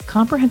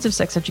Comprehensive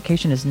sex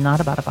education is not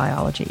about a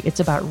biology. It's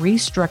about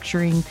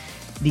restructuring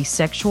the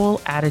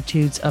sexual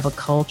attitudes of a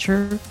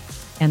culture,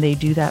 and they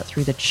do that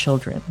through the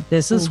children.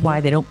 This is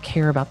why they don't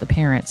care about the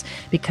parents,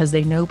 because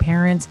they know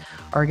parents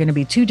are going to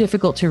be too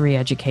difficult to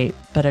re-educate,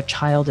 but a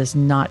child is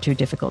not too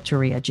difficult to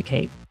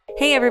re-educate.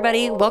 Hey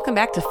everybody, welcome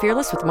back to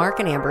Fearless with Mark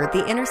and Amber,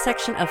 the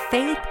intersection of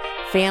faith,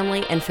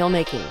 family, and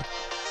filmmaking.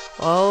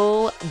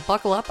 Oh,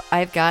 buckle up.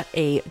 I've got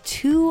a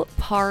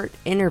 2-part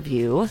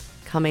interview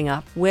coming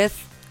up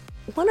with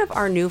one of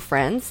our new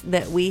friends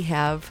that we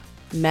have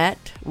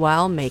met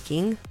while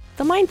making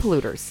The Mind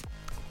Polluters.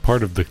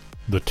 Part of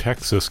the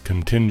Texas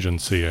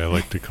contingency, I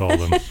like to call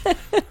them.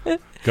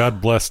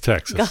 God bless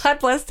Texas. God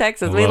bless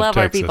Texas. We love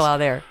our people out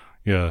there.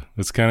 Yeah,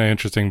 it's kind of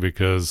interesting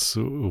because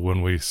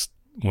when we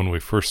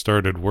first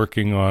started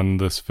working on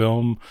this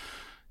film,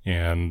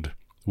 and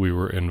we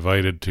were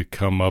invited to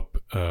come up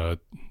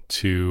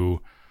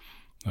to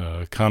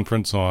a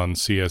conference on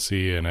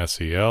CSE and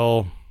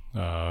SEL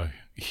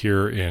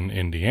here in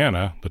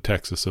Indiana, the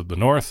Texas of the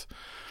North,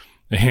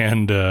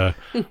 and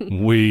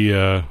we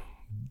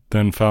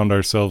then found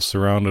ourselves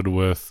surrounded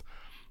with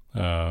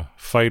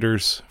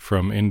fighters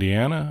from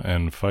Indiana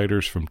and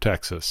fighters from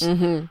Texas,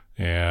 and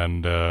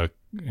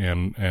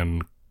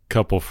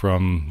couple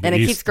from the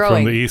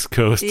East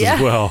Coast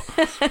as well.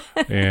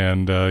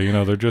 And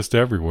they're just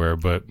everywhere,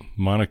 but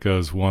Monica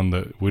is one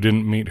that we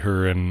didn't meet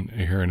her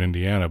here in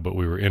Indiana, but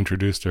we were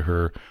introduced to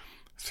her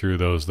through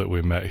those that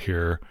we met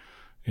here.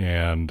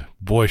 And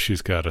boy,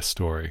 she's got a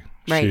story.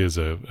 Right. She is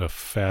a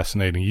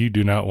fascinating, you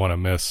do not want to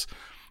miss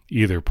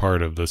either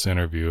part of this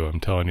interview. I'm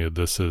telling you,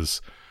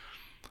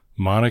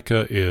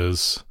 Monica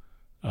is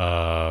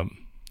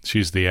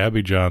she's the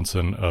Abby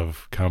Johnson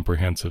of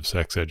comprehensive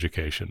sex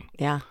education.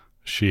 Yeah.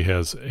 She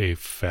has a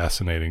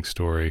fascinating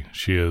story.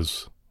 She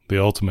is the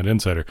ultimate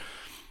insider.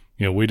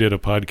 We did a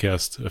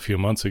podcast a few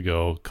months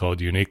ago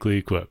called Uniquely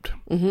Equipped,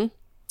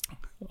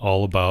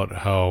 all about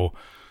how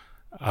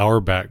our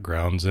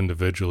backgrounds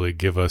individually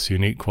give us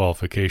unique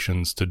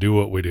qualifications to do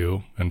what we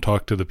do and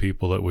talk to the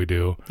people that we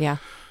do. Yeah.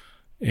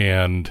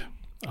 And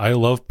I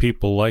love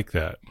people like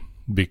that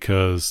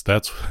because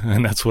that's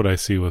what I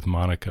see with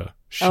Monica.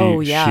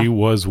 She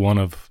was one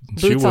of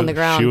boots on the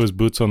ground. She was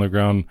boots on the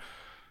ground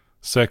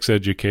sex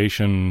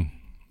education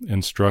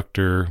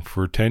instructor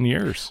for 10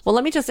 years. Well,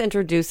 let me just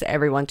introduce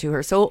everyone to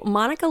her. So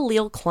Monica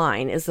Leal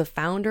Klein is the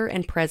founder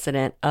and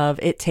president of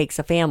It Takes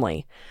a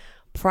Family.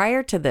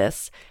 Prior to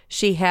this,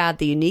 she had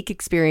the unique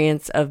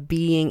experience of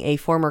being a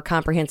former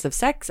comprehensive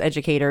sex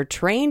educator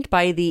trained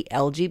by the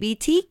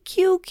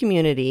LGBTQ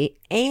community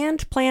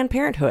and Planned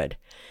Parenthood.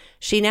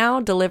 She now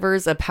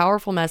delivers a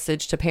powerful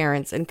message to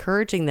parents,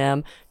 encouraging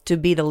them to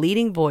be the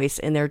leading voice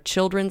in their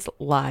children's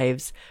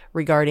lives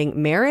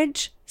regarding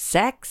marriage,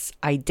 sex,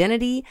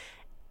 identity,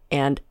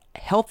 and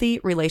healthy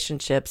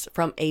relationships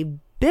from a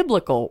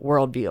biblical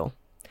worldview.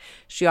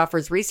 She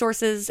offers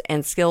resources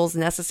and skills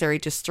necessary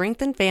to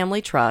strengthen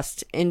family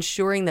trust,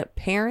 ensuring that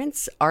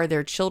parents are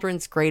their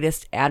children's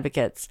greatest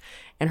advocates.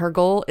 And her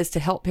goal is to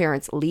help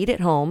parents lead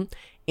at home,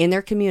 in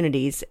their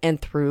communities, and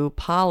through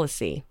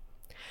policy.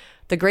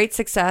 The great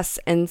success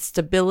and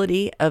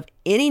stability of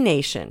any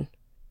nation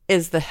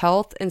is the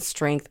health and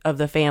strength of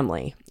the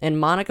family. And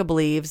Monica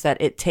believes that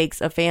it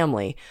takes a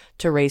family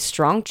to raise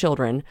strong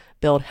children,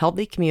 build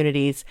healthy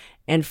communities,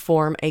 and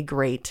form a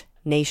great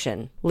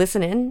nation.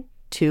 Listen in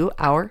to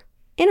our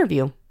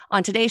interview.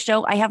 On today's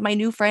show, I have my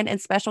new friend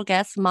and special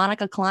guest,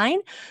 Monica Klein,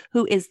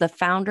 who is the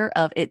founder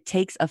of It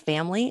Takes a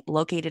Family,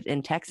 located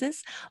in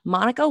Texas.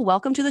 Monica,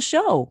 welcome to the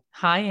show.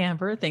 Hi,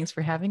 Amber. Thanks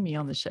for having me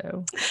on the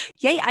show.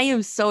 Yay, I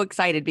am so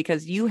excited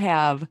because you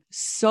have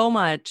so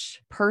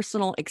much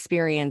personal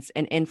experience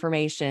and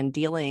information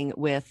dealing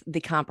with the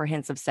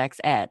comprehensive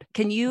sex ed.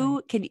 Can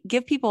you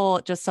give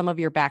people just some of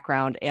your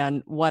background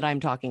and what I'm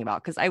talking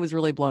about? Because I was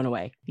really blown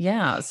away.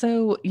 Yeah.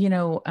 So,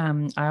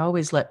 I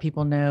always let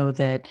people know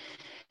that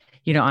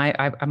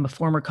I'm a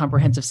former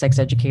comprehensive sex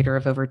educator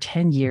of over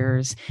 10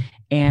 years.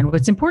 And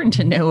what's important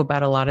to know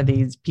about a lot of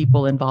these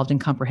people involved in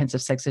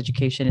comprehensive sex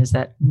education is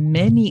that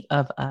many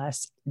of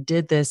us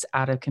did this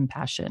out of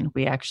compassion.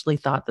 We actually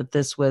thought that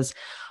this was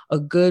a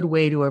good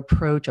way to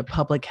approach a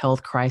public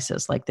health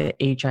crisis like the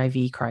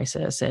HIV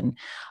crisis and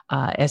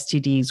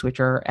STDs, which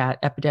are at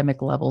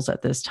epidemic levels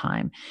at this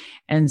time.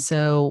 And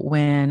so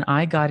when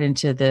I got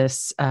into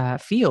this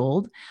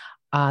field,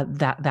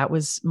 that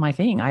was my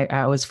thing.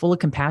 I was full of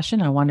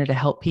compassion. I wanted to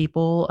help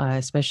people,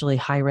 especially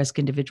high-risk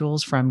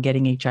individuals, from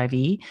getting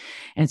HIV.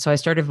 And so I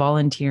started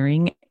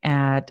volunteering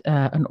at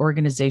an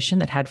organization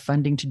that had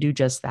funding to do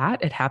just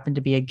that. It happened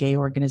to be a gay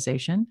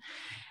organization.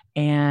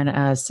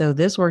 And so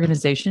this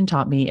organization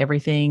taught me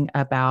everything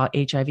about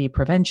HIV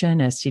prevention,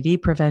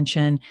 STD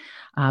prevention,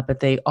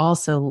 but they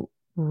also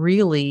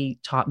really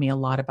taught me a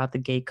lot about the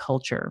gay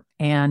culture.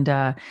 And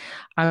I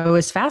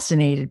was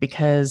fascinated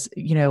because,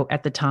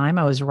 at the time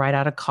I was right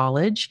out of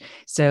college.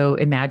 So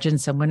imagine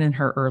someone in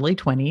her early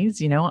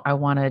 20s, I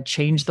want to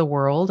change the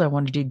world. I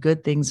want to do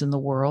good things in the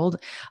world.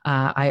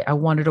 I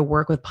wanted to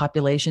work with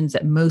populations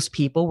that most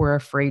people were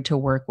afraid to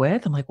work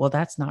with. I'm like, well,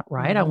 that's not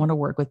right. I want to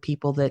work with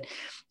people that,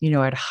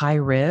 at high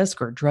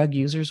risk or drug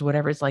users,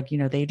 whatever. It's like,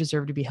 they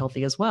deserve to be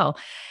healthy as well.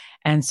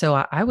 And so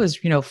I was,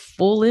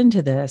 full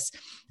into this.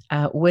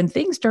 When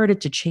things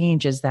started to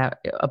change is that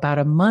about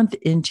a month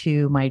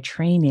into my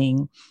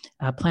training,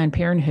 Planned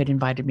Parenthood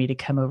invited me to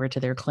come over to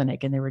their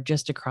clinic, and they were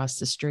just across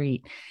the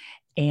street.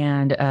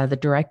 And the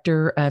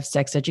director of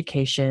sex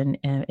education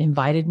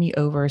invited me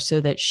over so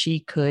that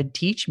she could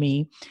teach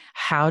me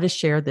how to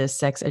share this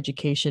sex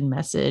education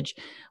message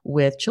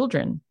with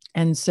children.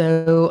 And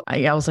so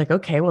I was like,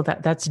 okay, well,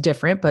 that's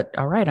different, but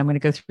all right, I'm going to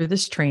go through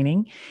this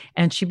training.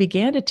 And she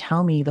began to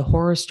tell me the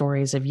horror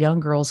stories of young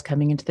girls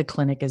coming into the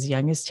clinic as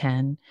young as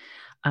 10.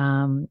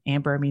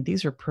 Amber, I mean,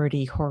 these are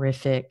pretty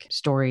horrific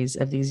stories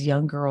of these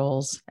young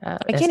girls. I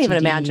can't even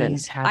imagine.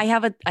 I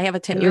have a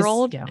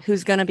 10-year-old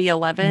who's going to be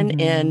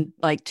 11 in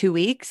like 2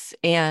 weeks.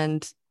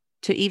 And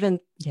to even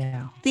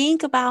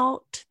think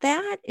about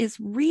that is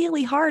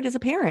really hard as a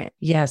parent.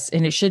 Yes.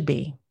 And it should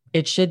be.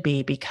 It should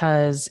be,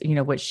 because,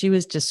 what she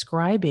was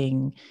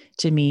describing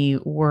to me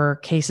were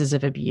cases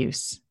of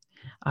abuse.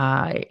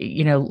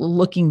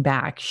 Looking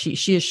back,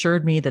 she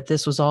assured me that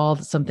this was all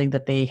something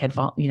that they had,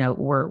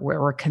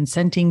 were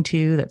consenting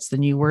to. That's the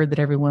new word that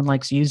everyone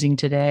likes using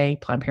today.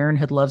 Planned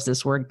Parenthood loves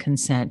this word,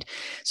 consent.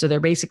 So they're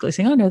basically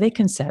saying, oh no, they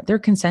consent. They're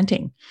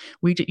consenting.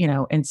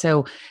 And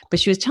so, but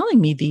she was telling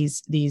me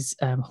these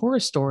horror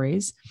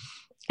stories.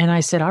 And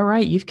I said, all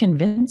right, you've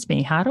convinced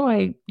me. How do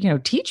I,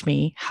 teach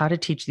me how to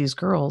teach these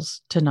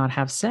girls to not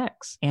have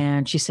sex?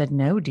 And she said,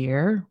 no,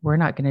 dear, we're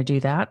not going to do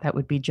that. That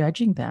would be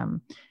judging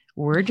them.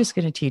 We're just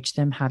going to teach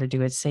them how to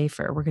do it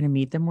safer. We're going to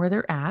meet them where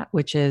they're at,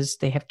 which is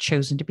they have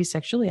chosen to be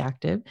sexually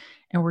active,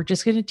 and we're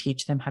just going to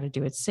teach them how to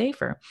do it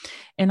safer.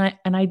 And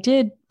I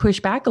did push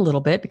back a little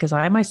bit, because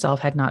I myself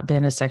had not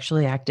been a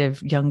sexually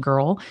active young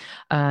girl,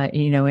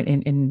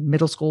 in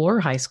middle school or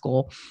high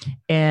school.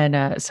 And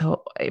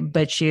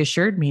but she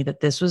assured me that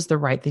this was the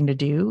right thing to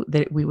do,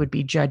 that we would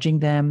be judging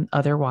them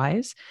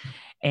otherwise.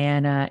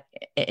 And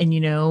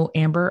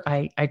Amber,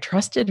 I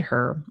trusted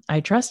her. I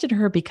trusted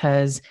her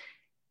because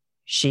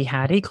she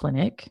had a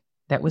clinic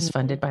that was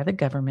funded by the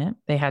government.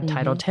 They had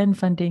Title X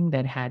funding,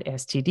 that had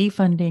STD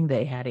funding,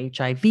 they had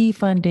HIV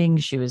funding.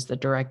 She was the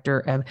director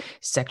of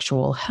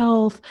sexual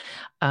health,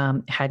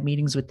 had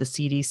meetings with the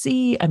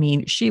CDC. I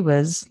mean, she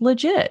was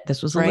legit.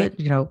 This was a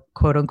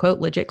quote unquote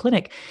legit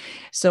clinic.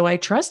 So I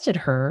trusted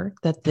her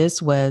that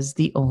this was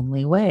the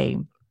only way.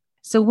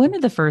 So one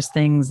of the first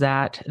things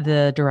that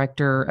the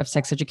director of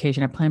sex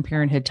education at Planned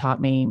Parenthood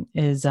taught me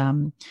is,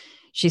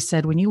 she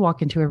said, when you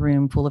walk into a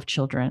room full of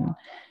children,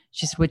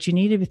 she said, what you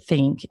need to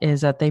think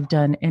is that they've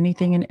done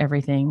anything and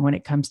everything when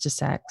it comes to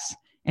sex.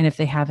 And if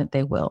they haven't,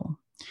 they will.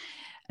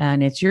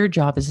 And it's your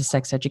job as a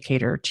sex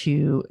educator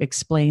to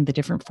explain the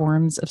different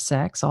forms of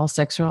sex, all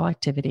sexual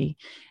activity,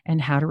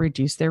 and how to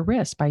reduce their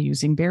risk by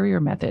using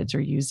barrier methods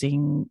or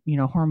using,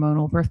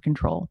 hormonal birth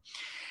control.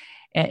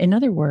 In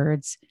other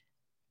words,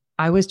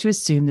 I was to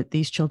assume that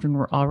these children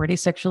were already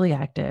sexually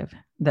active,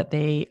 that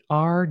they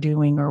are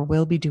doing or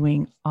will be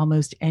doing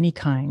almost any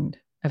kind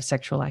of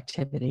sexual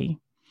activity.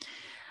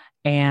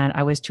 And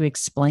I was to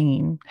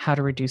explain how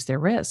to reduce their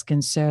risk.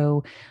 And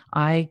so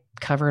I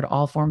covered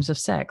all forms of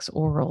sex: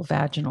 oral,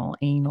 vaginal,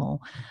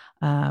 anal.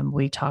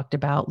 We talked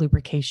about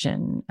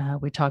lubrication.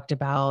 We talked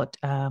about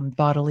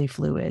bodily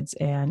fluids,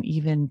 and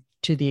even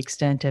to the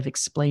extent of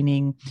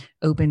explaining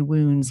open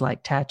wounds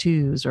like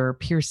tattoos or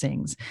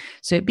piercings.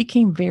 So it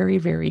became very,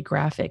 very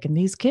graphic. And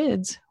these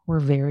kids were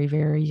very,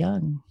 very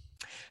young.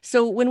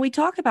 So when we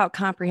talk about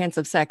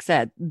comprehensive sex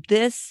ed,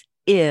 this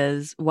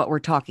is what we're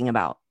talking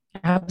about.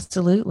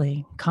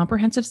 Absolutely.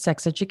 Comprehensive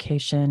sex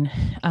education.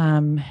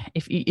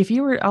 If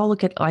you were, I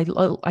look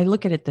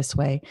at it this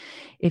way.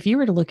 If you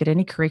were to look at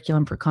any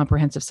curriculum for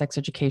comprehensive sex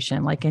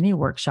education, like any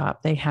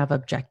workshop, they have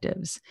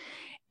objectives.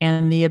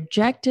 And the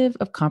objective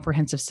of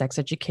comprehensive sex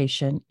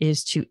education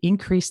is to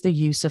increase the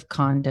use of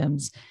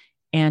condoms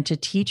and to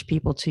teach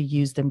people to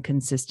use them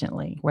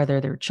consistently,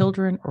 whether they're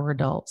children or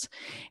adults.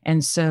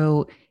 And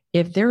so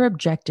if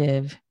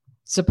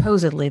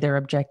supposedly their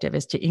objective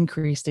is to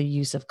increase the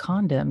use of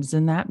condoms,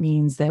 then that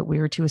means that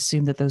we're to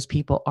assume that those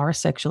people are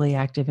sexually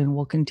active and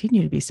will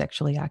continue to be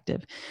sexually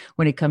active.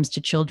 When it comes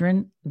to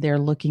children, they're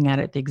looking at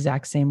it the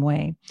exact same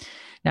way.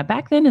 Now,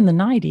 back then in the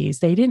 90s,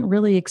 they didn't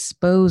really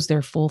expose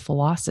their full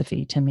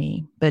philosophy to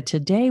me, but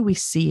today we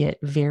see it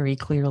very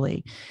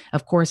clearly.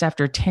 Of course,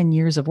 after 10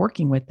 years of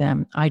working with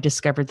them, I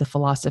discovered the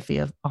philosophy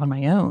on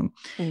my own,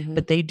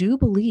 but they do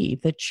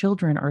believe that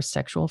children are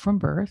sexual from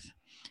birth.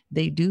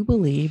 They do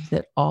believe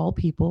that all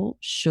people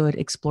should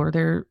explore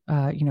their,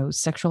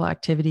 sexual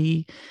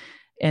activity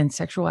and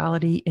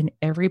sexuality in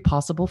every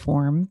possible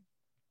form.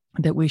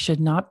 that we should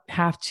not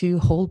have to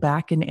hold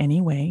back in any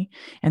way,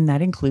 and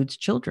that includes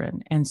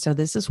children. And so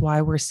this is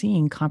why we're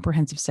seeing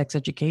comprehensive sex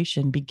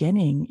education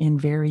beginning in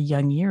very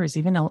young years,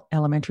 even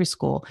elementary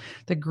school.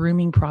 The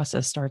grooming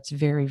process starts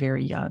very,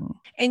 very young.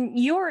 And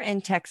you're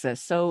in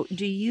Texas, so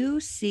do you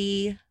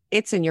see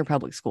it's in your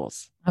public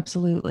schools?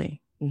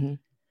 Absolutely. Mm-hmm.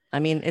 I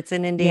mean, it's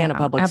in Indiana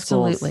public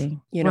schools. Absolutely.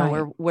 You know,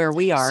 right. where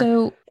we are.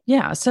 So,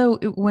 yeah. So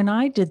when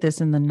I did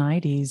this in the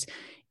 90s,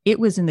 it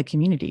was in the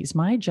communities.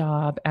 My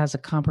job as a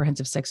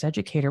comprehensive sex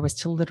educator was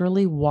to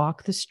literally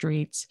walk the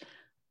streets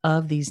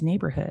of these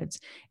neighborhoods.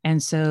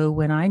 And so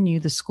when I knew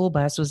the school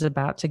bus was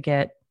about to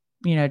get,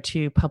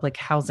 to public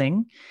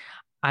housing,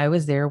 I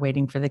was there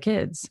waiting for the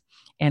kids.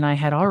 And I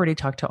had already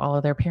talked to all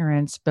of their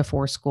parents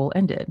before school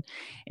ended.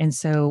 And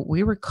so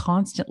we were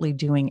constantly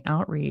doing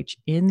outreach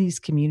in these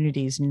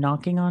communities,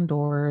 knocking on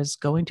doors,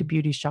 going to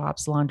beauty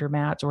shops,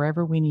 laundromats,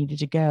 wherever we needed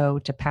to go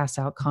to pass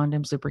out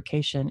condoms,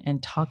 lubrication,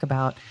 and talk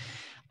about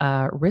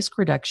risk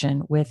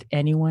reduction with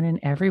anyone and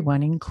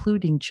everyone,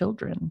 including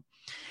children.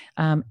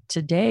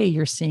 Today,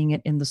 you're seeing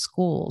it in the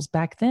schools.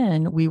 Back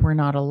then, we were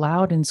not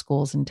allowed in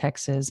schools in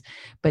Texas,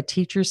 but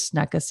teachers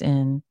snuck us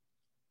in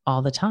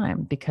all the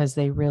time because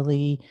they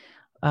really,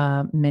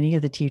 many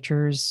of the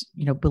teachers,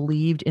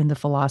 believed in the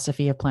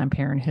philosophy of Planned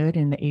Parenthood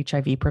and the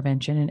HIV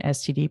prevention and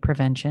STD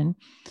prevention.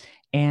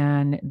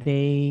 And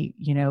they,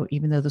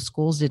 even though the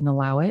schools didn't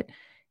allow it,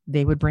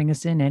 they would bring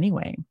us in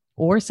anyway.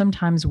 Or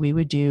sometimes we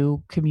would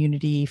do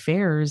community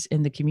fairs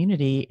in the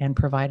community and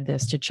provide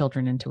this to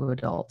children and to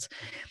adults.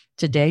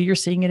 Today, you're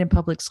seeing it in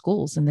public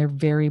schools, and they're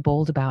very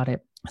bold about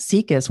it.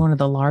 SECA is one of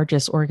the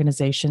largest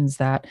organizations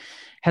that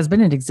has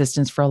been in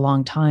existence for a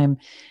long time.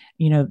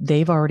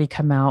 They've already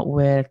come out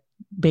with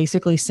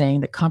basically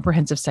saying that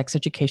comprehensive sex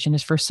education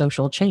is for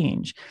social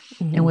change.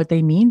 Mm-hmm. And what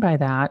they mean by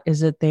that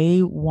is that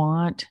they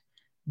want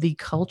the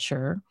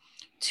culture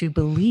to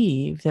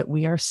believe that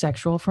we are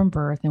sexual from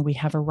birth and we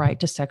have a right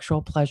to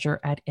sexual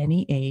pleasure at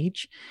any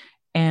age.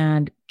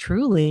 And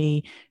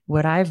truly,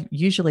 what I've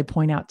usually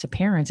point out to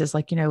parents is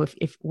like,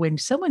 if when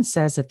someone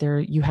says that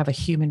you have a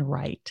human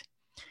right,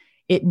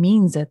 it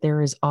means that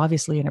there is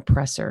obviously an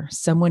oppressor,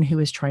 someone who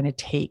is trying to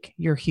take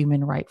your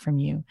human right from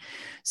you.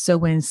 So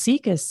when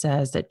SECA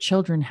says that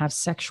children have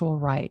sexual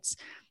rights,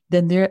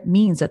 then that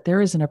means that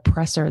there is an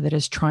oppressor that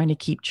is trying to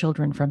keep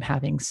children from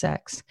having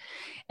sex.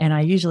 And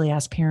I usually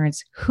ask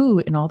parents, who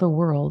in all the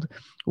world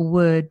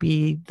would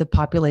be the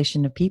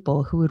population of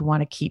people who would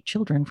want to keep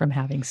children from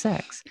having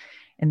sex?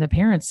 And the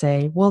parents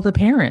say, well, the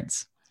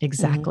parents.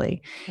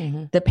 Exactly.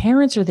 Mm-hmm. The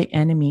parents are the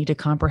enemy to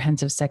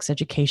comprehensive sex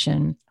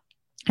education.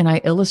 And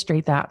I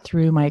illustrate that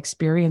through my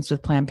experience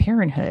with Planned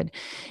Parenthood,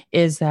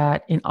 is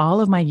that in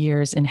all of my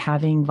years in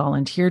having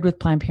volunteered with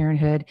Planned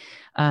Parenthood,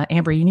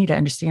 Amber, you need to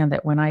understand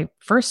that when I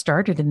first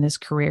started in this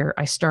career,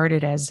 I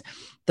started as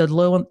the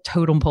low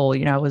totem pole.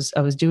 I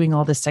was doing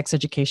all this sex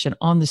education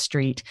on the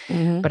street,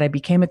 mm-hmm. but I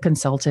became a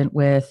consultant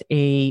with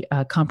a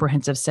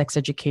comprehensive sex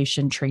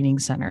education training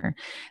center.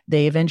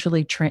 They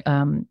eventually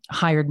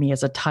hired me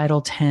as a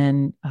Title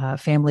X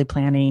family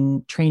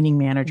planning training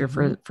manager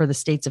mm-hmm. for the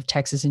states of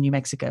Texas and New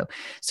Mexico.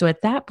 So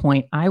at that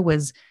point, I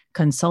was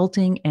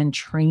consulting and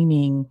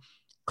training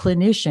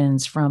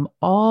clinicians from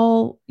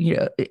all,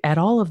 at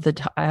all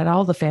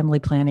the family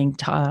planning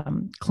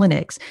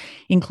clinics,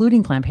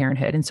 including Planned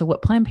Parenthood. And so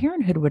what Planned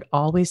Parenthood would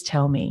always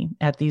tell me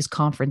at these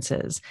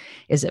conferences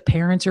is that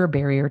parents are a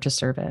barrier to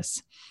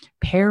service.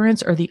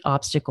 Parents are the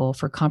obstacle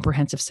for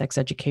comprehensive sex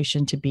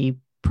education to be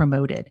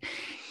promoted.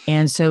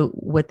 And so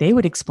what they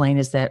would explain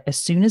is that as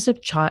soon as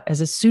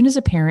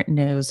a parent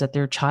knows that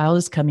their child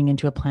is coming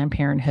into a Planned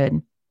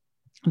Parenthood,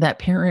 that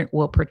parent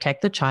will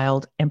protect the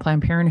child and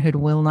Planned Parenthood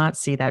will not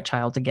see that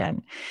child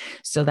again.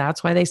 So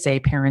that's why they say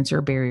parents are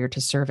a barrier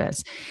to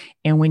service.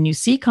 And when you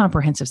see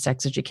comprehensive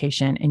sex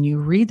education and you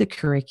read the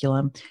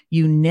curriculum,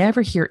 you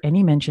never hear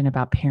any mention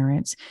about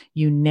parents.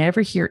 You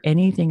never hear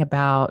anything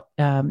about,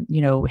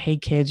 hey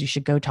kids, you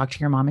should go talk to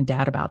your mom and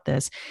dad about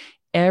this.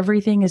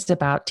 Everything is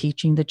about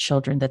teaching the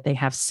children that they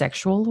have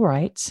sexual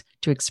rights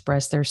to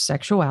express their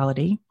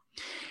sexuality.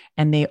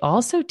 And they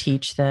also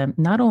teach them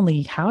not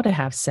only how to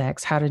have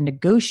sex, how to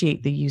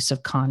negotiate the use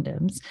of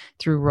condoms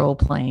through role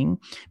playing,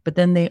 but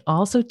then they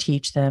also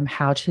teach them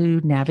how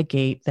to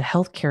navigate the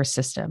healthcare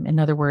system. In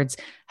other words,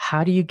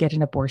 how do you get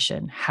an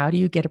abortion? How do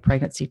you get a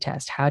pregnancy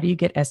test? How do you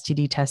get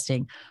STD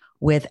testing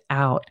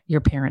without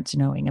your parents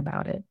knowing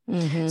about it?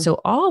 Mm-hmm.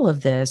 So all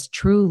of this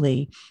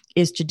truly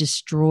is to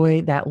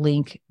destroy that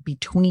link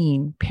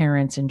between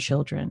parents and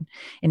children.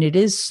 And it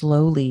is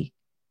slowly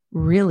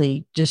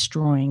really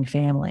destroying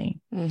family.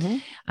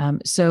 Mm-hmm.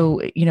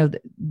 So,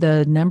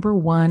 the number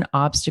one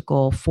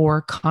obstacle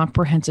for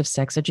comprehensive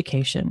sex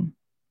education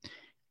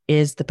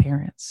is the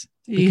parents.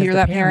 You hear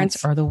that?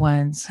 Parents are the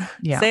ones.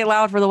 Yeah. Say it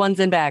loud for the ones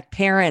in back.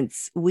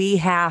 Parents, we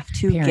have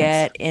to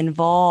get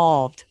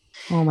involved.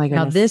 Oh my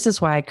goodness. Now, this is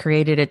why I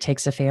created It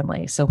Takes a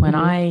Family. So when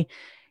I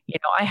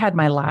had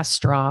my last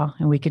straw,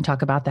 and we can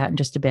talk about that in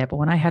just a bit, but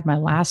when I had my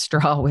last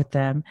straw with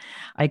them,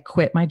 I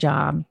quit my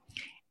job.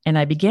 And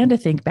I began to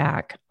think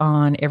back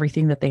on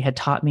everything that they had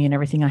taught me and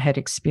everything I had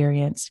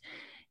experienced.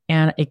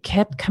 And it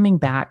kept coming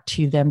back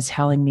to them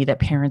telling me that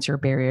parents are a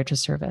barrier to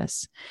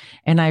service.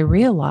 And I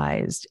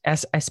realized,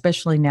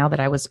 especially now that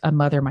I was a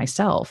mother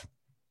myself,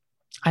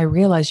 I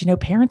realized,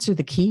 parents are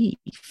the key.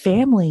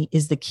 Family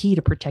is the key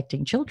to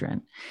protecting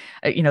children.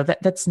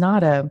 That's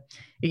not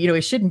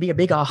it shouldn't be a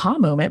big aha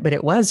moment, but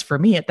it was for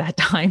me at that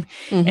time.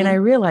 Mm-hmm. And I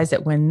realized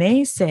that when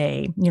they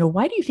say,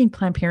 why do you think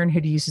Planned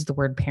Parenthood uses the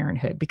word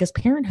parenthood? Because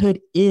parenthood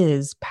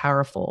is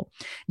powerful.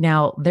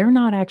 Now, they're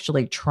not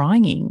actually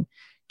trying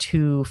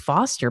to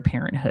foster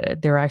parenthood.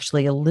 They're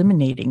actually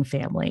eliminating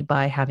family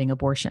by having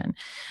abortion.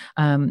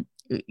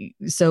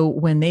 So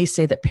when they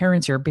say that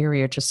parents are a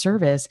barrier to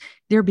service,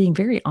 they're being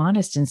very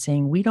honest in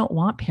saying, we don't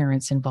want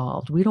parents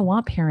involved. We don't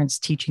want parents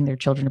teaching their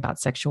children about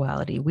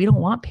sexuality. We don't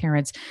want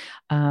parents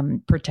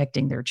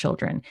protecting their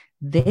children.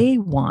 They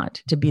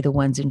want to be the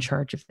ones in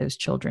charge of those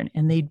children.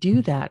 And they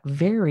do that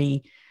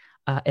very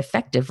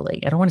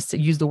effectively. I don't want to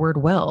use the word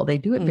well. They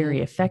do it very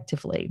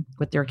effectively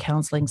with their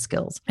counseling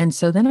skills. And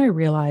so then I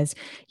realized,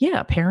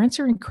 parents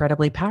are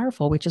incredibly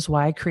powerful, which is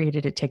why I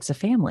created It Takes a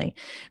Family,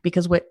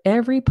 because what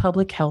every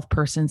public health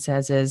person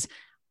says is,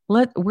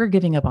 we're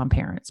giving up on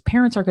parents.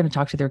 Parents are going to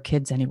talk to their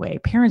kids anyway.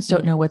 Parents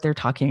don't know what they're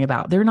talking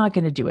about. They're not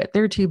going to do it.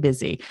 They're too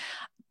busy.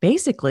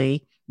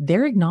 Basically,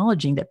 they're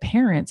acknowledging that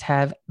parents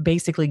have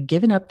basically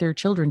given up their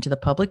children to the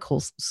public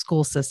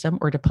school system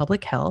or to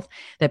public health,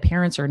 that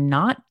parents are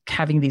not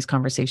having these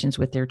conversations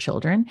with their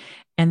children,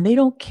 and they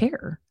don't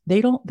care.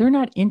 They're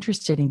not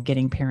interested in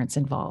getting parents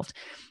involved.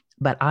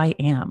 But I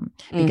am,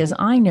 because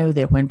I know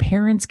that when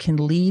parents can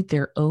lead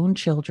their own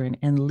children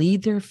and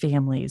lead their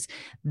families,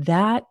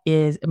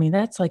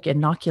 that's like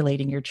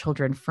inoculating your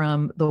children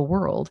from the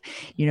world.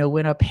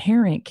 When a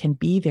parent can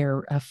be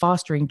there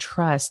fostering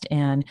trust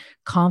and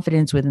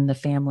confidence within the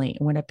family,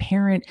 when a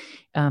parent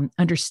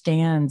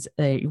understands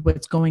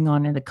what's going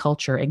on in the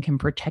culture and can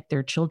protect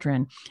their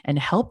children and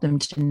help them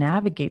to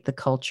navigate the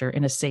culture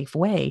in a safe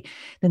way,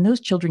 then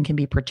those children can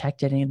be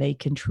protected and they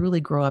can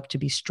truly grow up to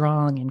be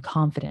strong and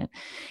confident.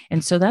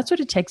 And so that's what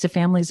It Takes a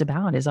Family is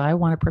about, is I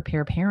want to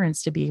prepare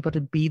parents to be able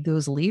to be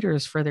those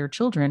leaders for their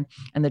children.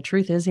 And the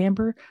truth is,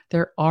 Amber,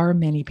 there are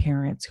many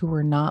parents who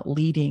are not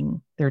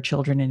leading their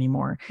children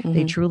anymore.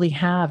 They truly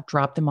have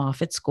dropped them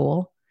off at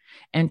school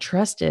and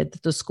trusted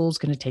that the school's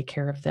going to take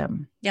care of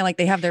them. Yeah, like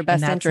they have their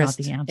best interest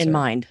in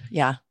mind.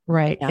 Yeah.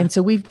 Right. Yeah. And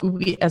so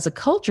we as a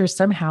culture,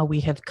 somehow we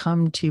have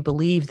come to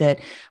believe that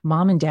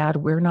mom and dad,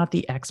 we're not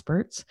the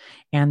experts,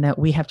 and that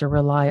we have to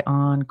rely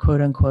on,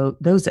 quote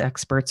unquote, those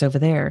experts over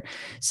there.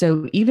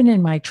 So even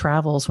in my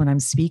travels, when I'm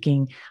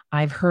speaking,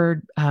 I've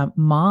heard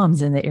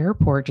moms in the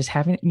airport just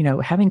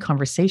having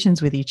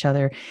conversations with each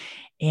other.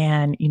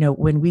 And,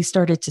 when we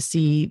started to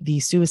see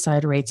the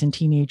suicide rates in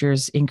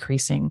teenagers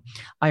increasing,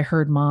 I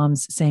heard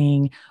moms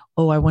saying,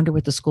 oh, I wonder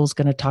what the school's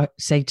going to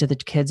say to the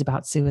kids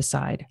about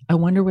suicide. I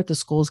wonder what the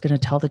school's going to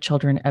tell the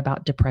children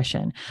about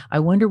depression. I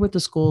wonder what the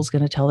school's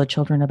going to tell the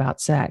children about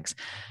sex.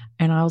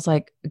 And I was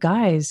like,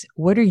 guys,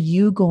 what are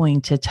you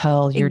going to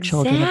tell your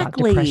children about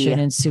depression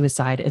and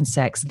suicide and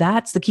sex?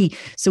 That's the key.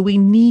 So we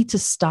need to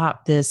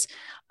stop this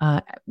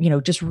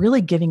just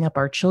really giving up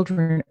our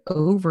children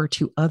over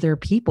to other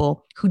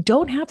people who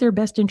don't have their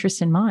best interests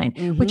in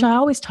mind, which I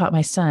always taught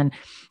my son.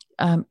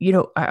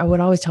 I would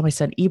always tell my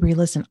son, Ibri,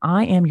 listen,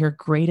 I am your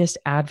greatest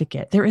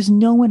advocate. There is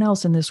no one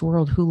else in this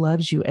world who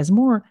loves you as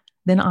more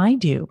than I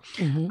do.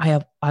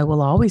 I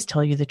will always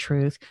tell you the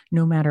truth.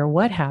 No matter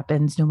what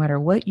happens, no matter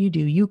what you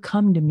do, you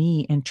come to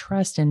me and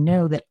trust and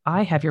know that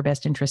I have your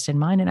best interest in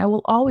mind, and I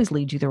will always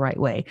lead you the right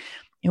way.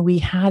 And we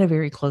had a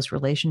very close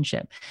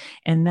relationship,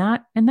 and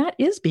that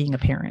is being a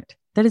parent.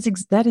 That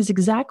is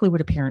exactly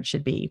what a parent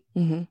should be.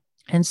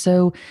 And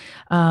so,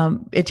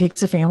 It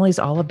Takes a Family is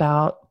all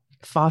about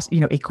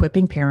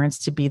equipping parents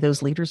to be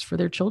those leaders for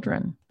their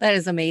children. That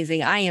is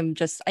amazing. I am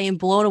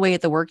blown away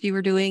at the work you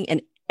were doing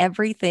and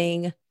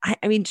everything.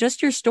 I mean,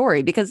 just your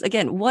story, because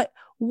again, what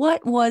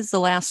was the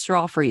last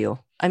straw for you?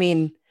 I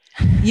mean,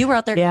 you were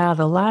out there. Yeah,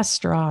 the last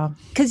straw.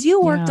 Because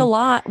you worked a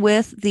lot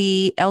with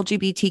the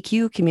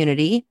LGBTQ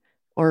community.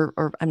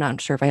 Or I'm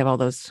not sure if I have all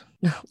those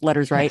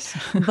letters right,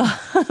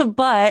 yes.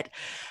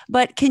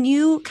 but can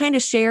you kind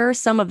of share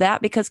some of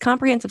that? Because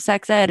comprehensive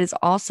sex ed is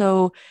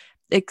also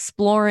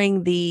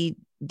exploring the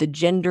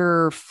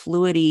gender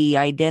fluidity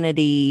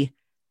identity.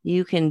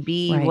 You can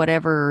be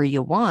whatever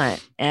you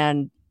want.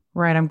 And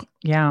right.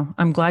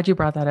 I'm glad you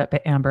brought that up,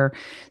 Amber.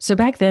 So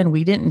back then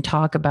we didn't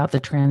talk about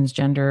the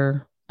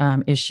transgender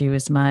issue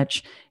as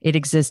much. It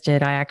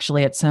existed. I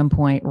actually at some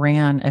point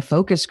ran a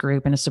focus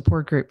group and a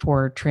support group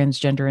for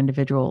transgender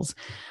individuals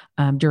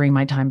during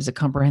my time as a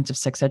comprehensive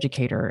sex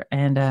educator.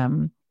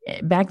 And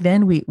back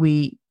then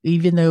we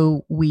even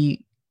though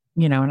we,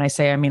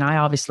 and I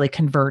obviously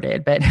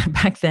converted, but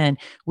back then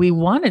we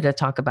wanted to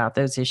talk about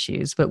those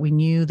issues, but we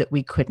knew that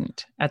we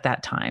couldn't at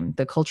that time.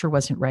 The culture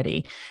wasn't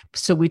ready.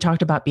 So we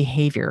talked about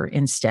behavior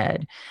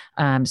instead.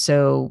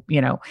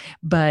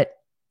 But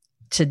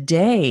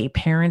today,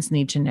 parents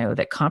need to know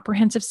that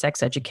comprehensive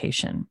sex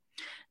education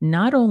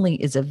not only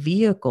is a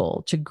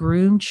vehicle to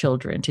groom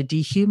children to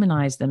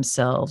dehumanize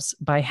themselves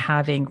by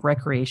having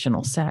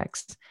recreational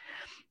sex,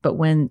 but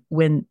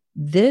when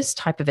this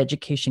type of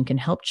education can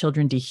help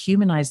children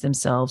dehumanize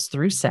themselves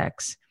through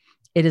sex,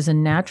 it is a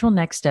natural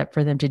next step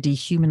for them to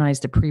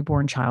dehumanize the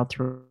preborn child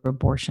through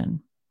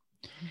abortion.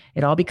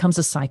 It all becomes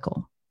a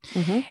cycle.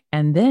 Mm-hmm.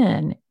 And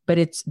then, but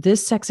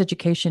this sex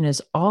education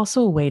is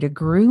also a way to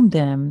groom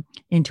them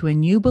into a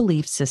new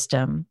belief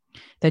system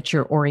that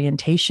your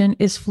orientation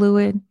is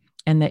fluid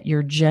and that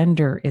your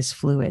gender is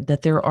fluid,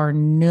 that there are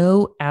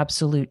no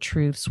absolute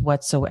truths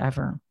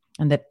whatsoever,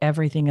 and that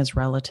everything is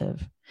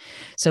relative.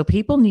 So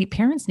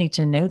parents need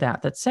to know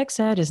that sex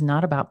ed is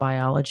not about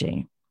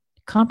biology.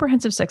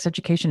 Comprehensive sex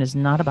education is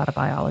not about a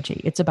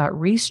biology. It's about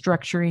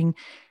restructuring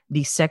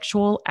the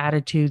sexual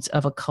attitudes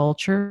of a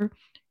culture,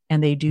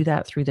 and they do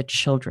that through the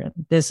children.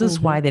 This is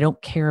why they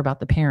don't care about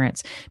the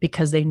parents,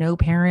 because they know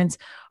parents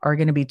are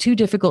going to be too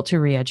difficult to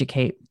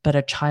re-educate, but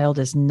a child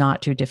is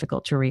not too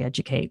difficult to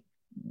re-educate.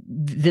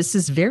 This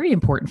is very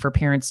important for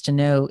parents to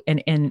know.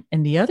 And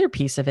the other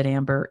piece of it,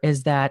 Amber,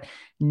 is that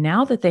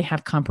now that they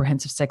have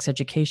comprehensive sex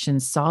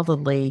education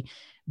solidly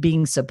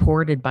being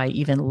supported by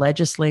even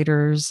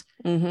legislators,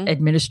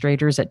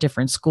 administrators at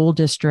different school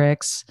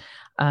districts,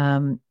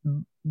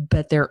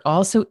 but they're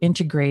also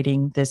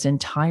integrating this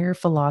entire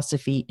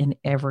philosophy in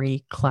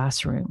every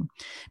classroom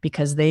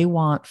because they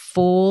want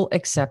full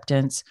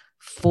acceptance,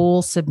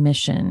 full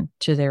submission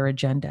to their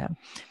agenda.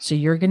 So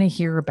you're going to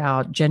hear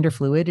about gender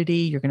fluidity.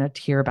 You're going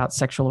to hear about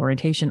sexual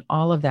orientation,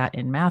 all of that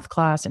in math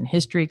class, in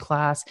history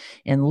class,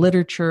 in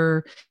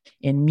literature,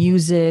 in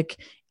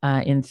music,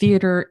 in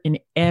theater, in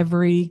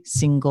every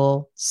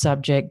single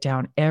subject,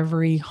 down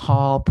every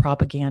hall,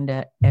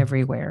 propaganda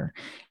everywhere.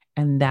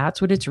 And that's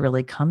what it's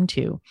really come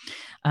to.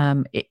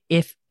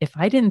 If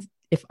I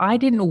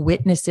didn't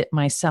witness it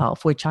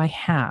myself, which I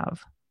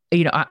have,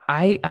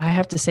 I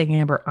have to say,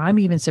 Amber, I'm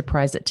even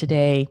surprised that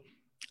today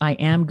I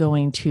am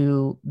going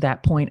to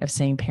that point of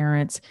saying,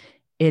 parents,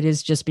 it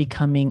is just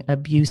becoming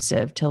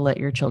abusive to let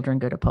your children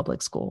go to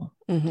public school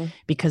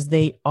because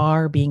they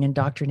are being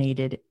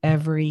indoctrinated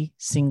every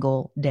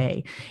single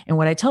day. And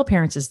what I tell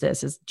parents is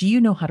this, do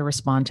you know how to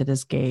respond to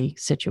this gay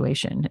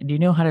situation? Do you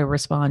know how to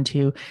respond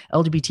to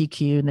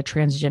LGBTQ and the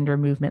transgender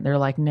movement? They're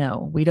like,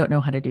 no, we don't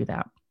know how to do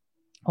that.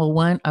 Well,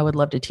 one, I would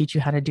love to teach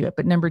you how to do it.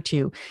 But number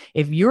two,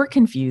 if you're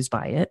confused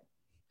by it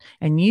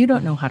and you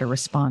don't know how to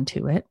respond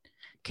to it,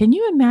 can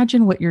you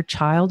imagine what your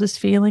child is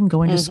feeling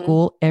going to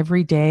school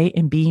every day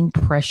and being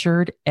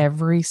pressured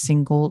every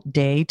single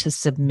day to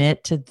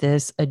submit to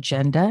this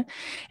agenda?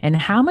 And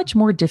how much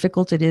more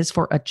difficult it is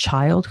for a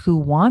child who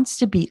wants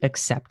to be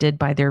accepted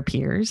by their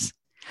peers,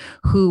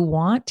 who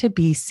want to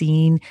be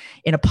seen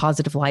in a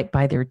positive light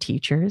by their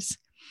teachers,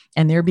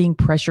 and they're being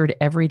pressured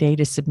every day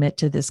to submit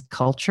to this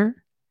culture.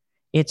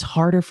 It's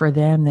harder for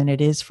them than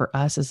it is for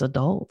us as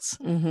adults.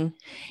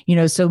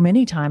 So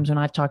many times when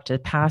I've talked to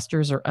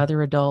pastors or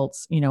other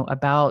adults,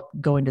 about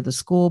going to the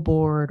school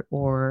board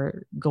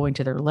or going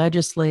to their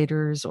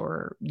legislators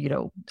or,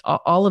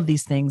 all of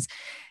these things,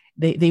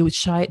 they would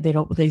shy.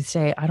 They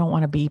say, I don't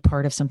want to be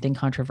part of something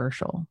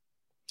controversial.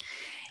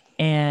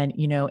 And,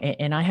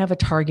 and I have a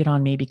target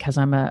on me because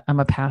I'm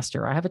a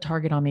pastor. I have a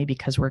target on me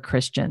because we're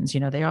Christians.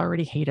 They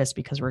already hate us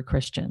because we're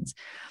Christians.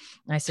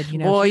 And I said,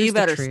 well, you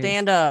better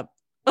stand up.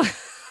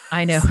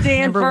 I know.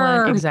 Stand Number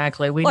firm. one,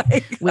 exactly. We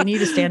need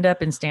to stand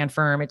up and stand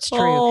firm. It's true.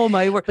 Oh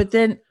my word.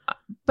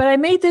 But I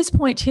made this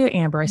point too,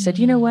 Amber. I said,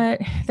 you know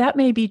what? That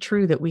may be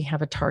true that we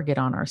have a target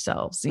on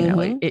ourselves.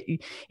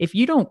 If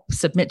you don't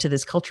submit to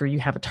this culture,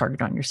 you have a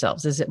target on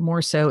yourselves. Is it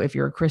more so if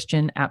you're a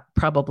Christian?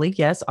 Probably.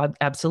 Yes,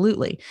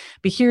 absolutely.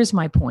 But here's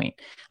my point.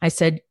 I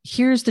said,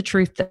 here's the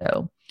truth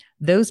though.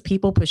 Those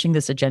people pushing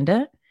this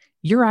agenda,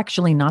 you're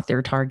actually not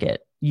their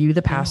target. You,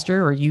 the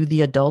pastor, or you,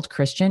 the adult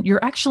Christian,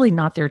 you're actually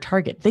not their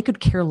target. They could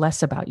care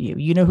less about you.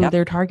 You know who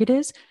their target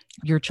is?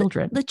 Your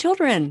children. The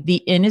children. The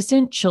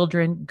innocent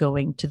children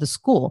going to the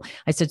school.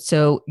 I said,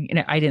 so,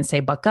 I didn't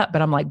say buck up,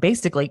 but I'm like,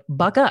 basically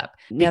buck up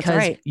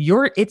because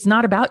it's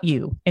not about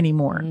you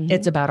anymore.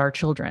 It's about our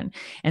children.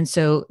 And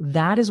so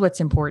that is what's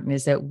important,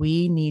 is that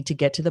we need to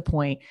get to the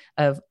point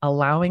of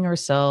allowing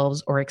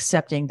ourselves or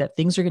accepting that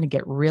things are going to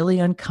get really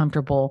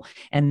uncomfortable,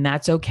 and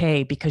that's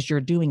okay because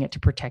you're doing it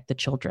to protect the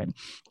children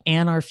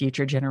and our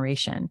future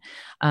generation.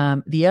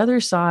 The other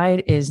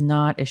side is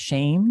not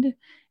ashamed,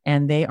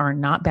 and they are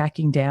not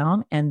backing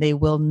down, and they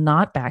will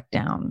not back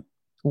down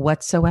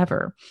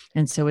whatsoever.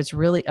 And so it's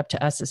really up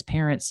to us as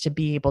parents to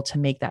be able to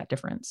make that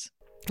difference.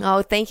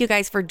 Oh, thank you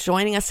guys for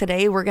joining us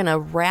today. We're going to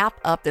wrap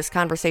up this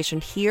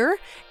conversation here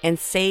and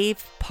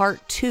save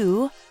part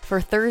 2 for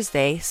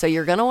Thursday. So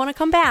you're going to want to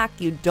come back.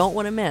 You don't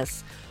want to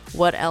miss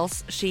what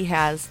else she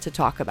has to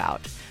talk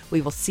about.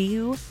 We will see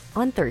you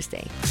on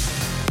Thursday.